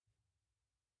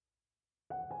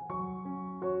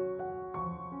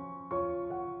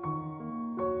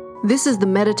This is the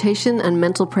Meditation and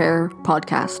Mental Prayer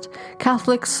podcast,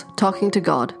 Catholics Talking to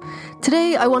God.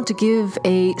 Today I want to give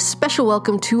a special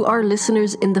welcome to our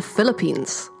listeners in the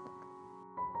Philippines.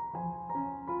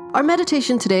 Our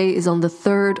meditation today is on the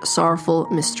third sorrowful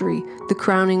mystery, the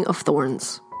crowning of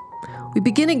thorns. We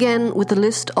begin again with the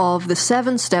list of the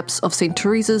 7 steps of St.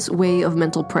 Teresa's way of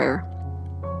mental prayer.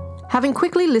 Having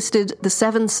quickly listed the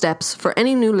 7 steps for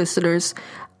any new listeners,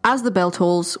 as the bell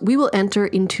tolls, we will enter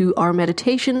into our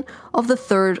meditation of the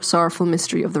third sorrowful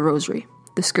mystery of the Rosary,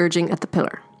 the scourging at the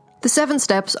pillar. The 7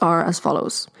 steps are as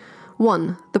follows.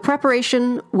 1. The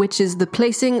preparation, which is the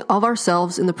placing of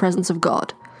ourselves in the presence of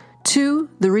God. 2.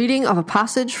 The reading of a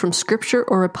passage from Scripture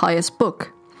or a pious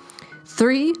book.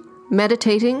 3.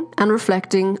 Meditating and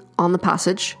reflecting on the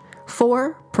passage.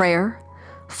 4. Prayer.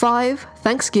 5.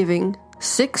 Thanksgiving.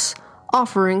 6.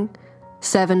 Offering.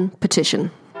 7.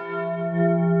 Petition.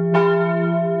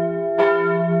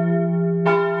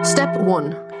 Step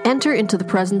 1. Enter into the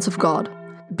presence of God.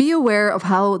 Be aware of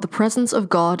how the presence of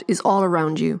God is all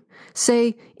around you.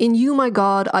 Say, "In you, my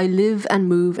God, I live and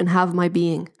move and have my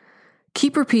being."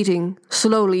 Keep repeating,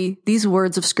 slowly, these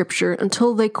words of Scripture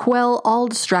until they quell all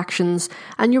distractions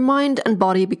and your mind and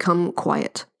body become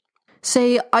quiet.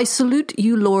 Say, "I salute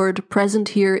you, Lord, present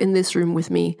here in this room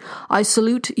with me. I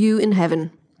salute you in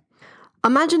heaven."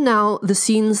 Imagine now the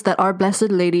scenes that our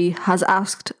Blessed Lady has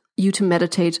asked you to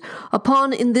meditate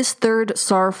upon in this third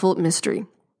sorrowful mystery.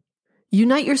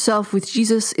 Unite yourself with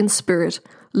Jesus in spirit,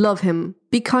 love him,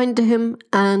 be kind to him,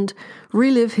 and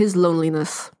relive his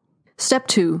loneliness. Step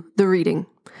 2. The reading.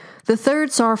 The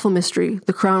third sorrowful mystery,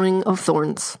 the crowning of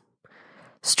thorns.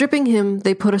 Stripping him,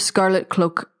 they put a scarlet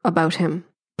cloak about him.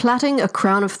 Plaiting a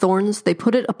crown of thorns, they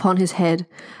put it upon his head,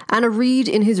 and a reed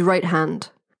in his right hand.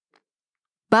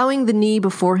 Bowing the knee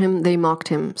before him, they mocked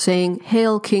him, saying,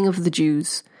 "Hail, King of the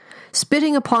Jews."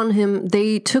 Spitting upon him,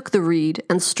 they took the reed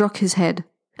and struck his head.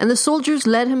 And the soldiers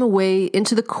led him away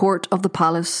into the court of the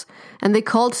palace, and they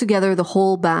called together the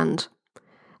whole band.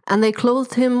 And they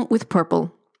clothed him with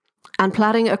purple, and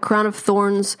plaiting a crown of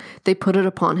thorns, they put it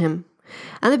upon him.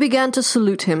 And they began to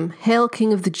salute him, "Hail,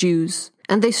 King of the Jews."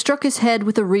 And they struck his head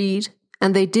with a reed,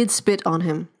 and they did spit on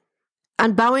him.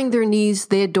 And bowing their knees,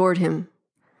 they adored him.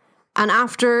 And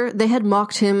after they had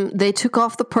mocked him, they took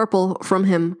off the purple from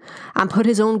him, and put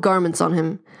his own garments on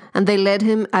him, and they led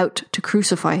him out to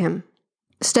crucify him.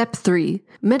 Step 3.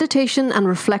 Meditation and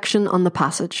reflection on the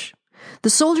passage. The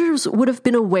soldiers would have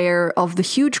been aware of the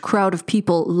huge crowd of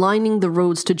people lining the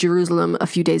roads to Jerusalem a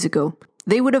few days ago.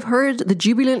 They would have heard the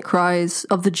jubilant cries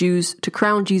of the Jews to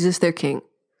crown Jesus their king.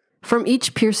 From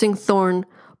each piercing thorn,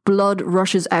 blood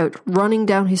rushes out, running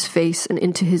down his face and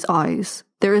into his eyes.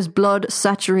 There is blood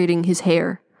saturating his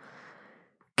hair.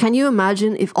 Can you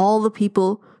imagine if all the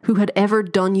people who had ever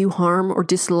done you harm or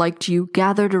disliked you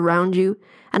gathered around you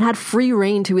and had free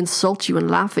rein to insult you and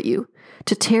laugh at you,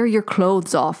 to tear your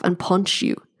clothes off and punch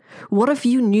you? What if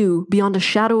you knew beyond a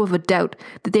shadow of a doubt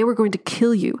that they were going to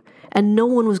kill you and no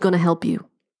one was going to help you?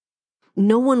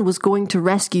 No one was going to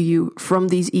rescue you from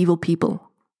these evil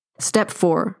people. Step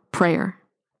 4. Prayer.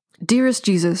 Dearest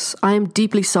Jesus, I am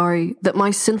deeply sorry that my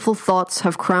sinful thoughts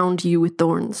have crowned you with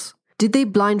thorns. Did they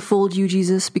blindfold you,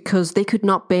 Jesus, because they could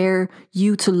not bear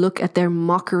you to look at their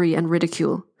mockery and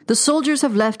ridicule? The soldiers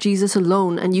have left Jesus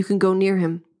alone, and you can go near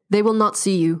him. They will not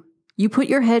see you. You put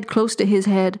your head close to his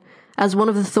head, as one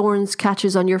of the thorns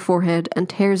catches on your forehead and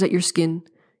tears at your skin.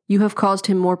 You have caused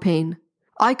him more pain.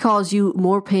 I cause you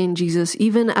more pain, Jesus,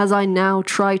 even as I now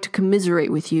try to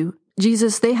commiserate with you.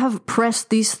 Jesus, they have pressed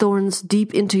these thorns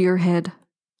deep into your head.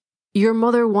 Your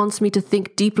mother wants me to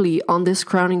think deeply on this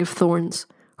crowning of thorns.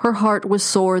 Her heart was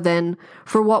sore then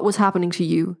for what was happening to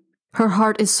you. Her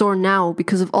heart is sore now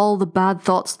because of all the bad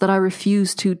thoughts that I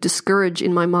refuse to discourage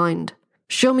in my mind.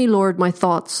 Show me, Lord, my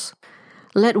thoughts.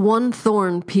 Let one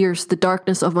thorn pierce the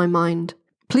darkness of my mind.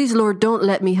 Please, Lord, don't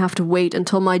let me have to wait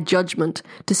until my judgment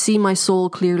to see my soul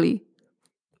clearly.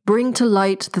 Bring to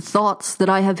light the thoughts that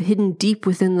I have hidden deep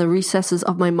within the recesses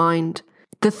of my mind,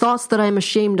 the thoughts that I am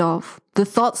ashamed of, the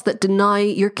thoughts that deny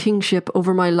your kingship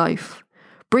over my life.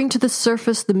 Bring to the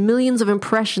surface the millions of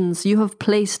impressions you have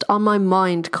placed on my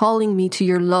mind calling me to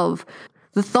your love,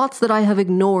 the thoughts that I have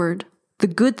ignored, the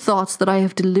good thoughts that I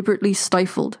have deliberately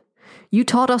stifled. You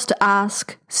taught us to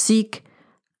ask, seek,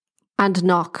 and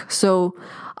knock, so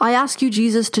I ask you,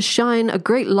 Jesus, to shine a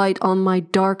great light on my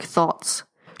dark thoughts.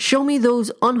 Show me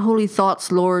those unholy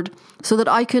thoughts, Lord, so that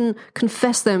I can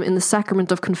confess them in the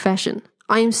sacrament of confession.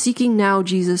 I am seeking now,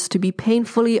 Jesus, to be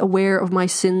painfully aware of my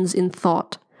sins in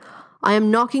thought. I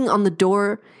am knocking on the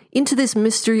door into this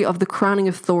mystery of the crowning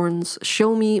of thorns.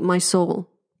 Show me my soul.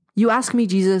 You ask me,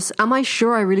 Jesus, am I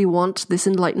sure I really want this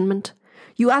enlightenment?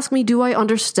 You ask me, do I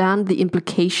understand the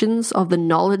implications of the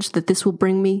knowledge that this will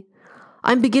bring me?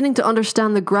 I'm beginning to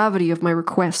understand the gravity of my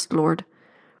request, Lord.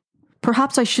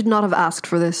 Perhaps I should not have asked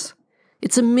for this.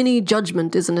 It's a mini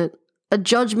judgment, isn't it? A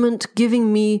judgment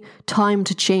giving me time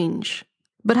to change.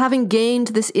 But having gained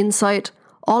this insight,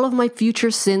 all of my future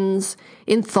sins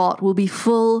in thought will be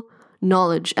full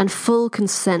knowledge and full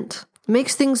consent.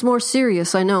 Makes things more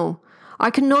serious, I know. I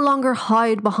can no longer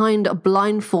hide behind a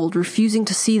blindfold, refusing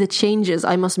to see the changes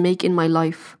I must make in my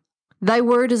life. Thy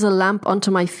word is a lamp unto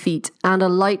my feet and a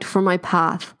light for my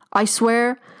path. I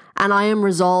swear, and I am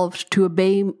resolved to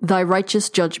obey thy righteous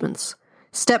judgments.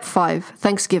 Step 5.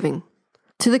 Thanksgiving.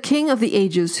 To the King of the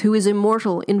ages, who is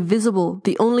immortal, invisible,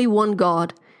 the only one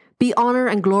God, be honor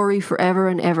and glory forever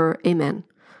and ever. Amen.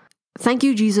 Thank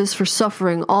you, Jesus, for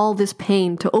suffering all this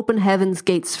pain to open heaven's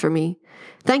gates for me.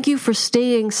 Thank you for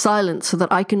staying silent so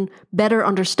that I can better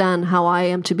understand how I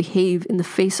am to behave in the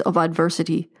face of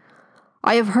adversity.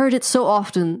 I have heard it so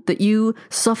often that you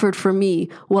suffered for me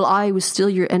while I was still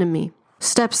your enemy.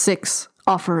 Step 6.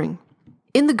 Offering.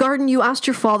 In the garden, you asked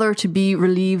your father to be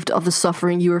relieved of the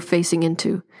suffering you were facing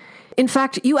into. In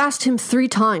fact, you asked him 3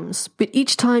 times, but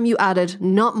each time you added,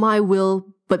 not my will,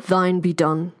 but thine be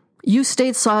done. You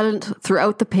stayed silent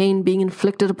throughout the pain being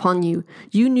inflicted upon you.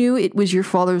 You knew it was your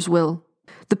father's will.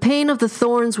 The pain of the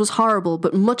thorns was horrible,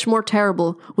 but much more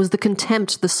terrible was the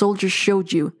contempt the soldiers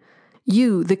showed you.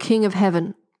 You, the King of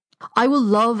heaven. I will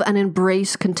love and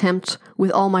embrace contempt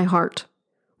with all my heart.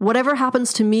 Whatever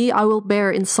happens to me, I will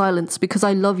bear in silence because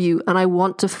I love you and I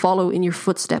want to follow in your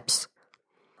footsteps.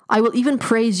 I will even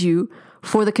praise you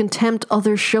for the contempt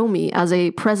others show me as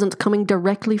a present coming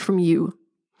directly from you.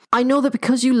 I know that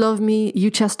because you love me, you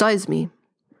chastise me.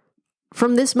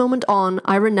 From this moment on,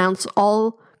 I renounce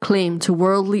all claim to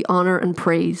worldly honor and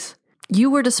praise.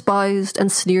 You were despised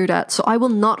and sneered at, so I will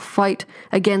not fight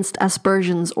against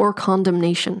aspersions or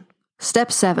condemnation.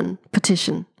 Step 7.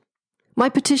 Petition. My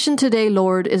petition today,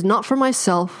 Lord, is not for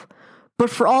myself, but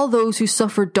for all those who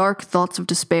suffer dark thoughts of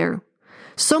despair.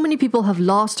 So many people have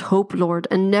lost hope, Lord,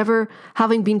 and never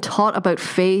having been taught about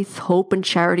faith, hope, and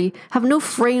charity, have no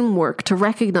framework to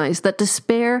recognize that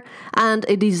despair and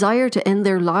a desire to end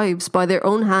their lives by their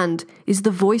own hand is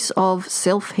the voice of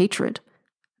self-hatred.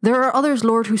 There are others,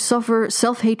 Lord, who suffer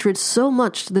self-hatred so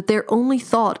much that their only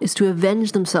thought is to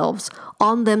avenge themselves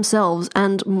on themselves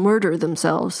and murder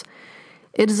themselves.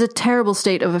 It is a terrible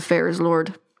state of affairs,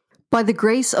 Lord. By the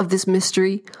grace of this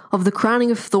mystery, of the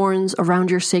crowning of thorns around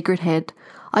your sacred head,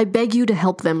 I beg you to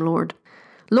help them, Lord.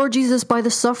 Lord Jesus, by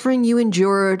the suffering you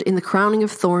endured in the crowning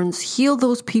of thorns, heal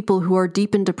those people who are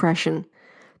deep in depression,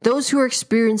 those who are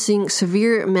experiencing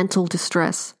severe mental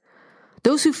distress,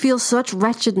 those who feel such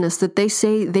wretchedness that they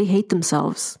say they hate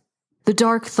themselves. The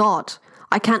dark thought,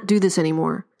 I can't do this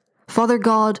anymore. Father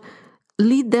God,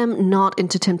 lead them not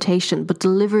into temptation, but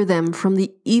deliver them from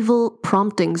the evil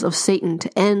promptings of Satan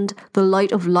to end the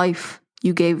light of life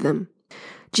you gave them.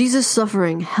 Jesus'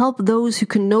 suffering, help those who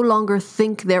can no longer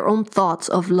think their own thoughts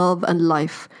of love and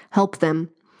life. Help them.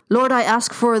 Lord, I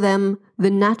ask for them the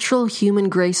natural human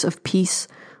grace of peace,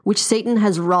 which Satan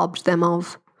has robbed them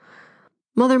of.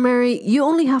 Mother Mary, you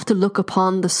only have to look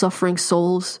upon the suffering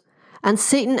souls, and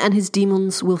Satan and his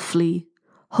demons will flee.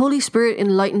 Holy Spirit,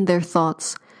 enlighten their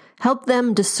thoughts. Help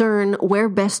them discern where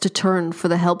best to turn for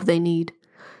the help they need.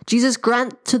 Jesus,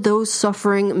 grant to those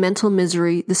suffering mental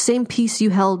misery the same peace you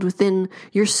held within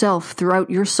yourself throughout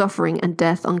your suffering and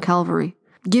death on Calvary.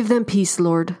 Give them peace,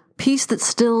 Lord. Peace that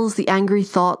stills the angry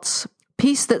thoughts.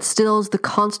 Peace that stills the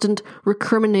constant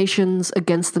recriminations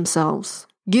against themselves.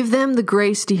 Give them the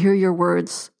grace to hear your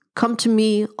words. Come to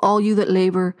me, all you that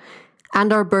labor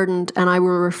and are burdened, and I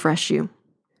will refresh you.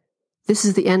 This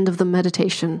is the end of the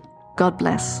meditation. God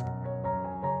bless.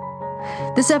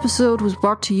 This episode was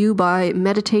brought to you by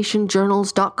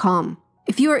meditationjournals.com.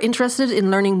 If you are interested in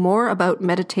learning more about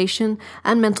meditation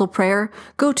and mental prayer,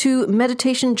 go to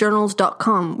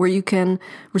meditationjournals.com, where you can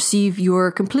receive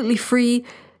your completely free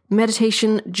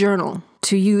meditation journal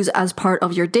to use as part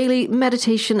of your daily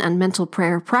meditation and mental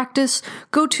prayer practice.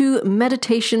 Go to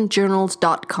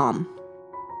meditationjournals.com.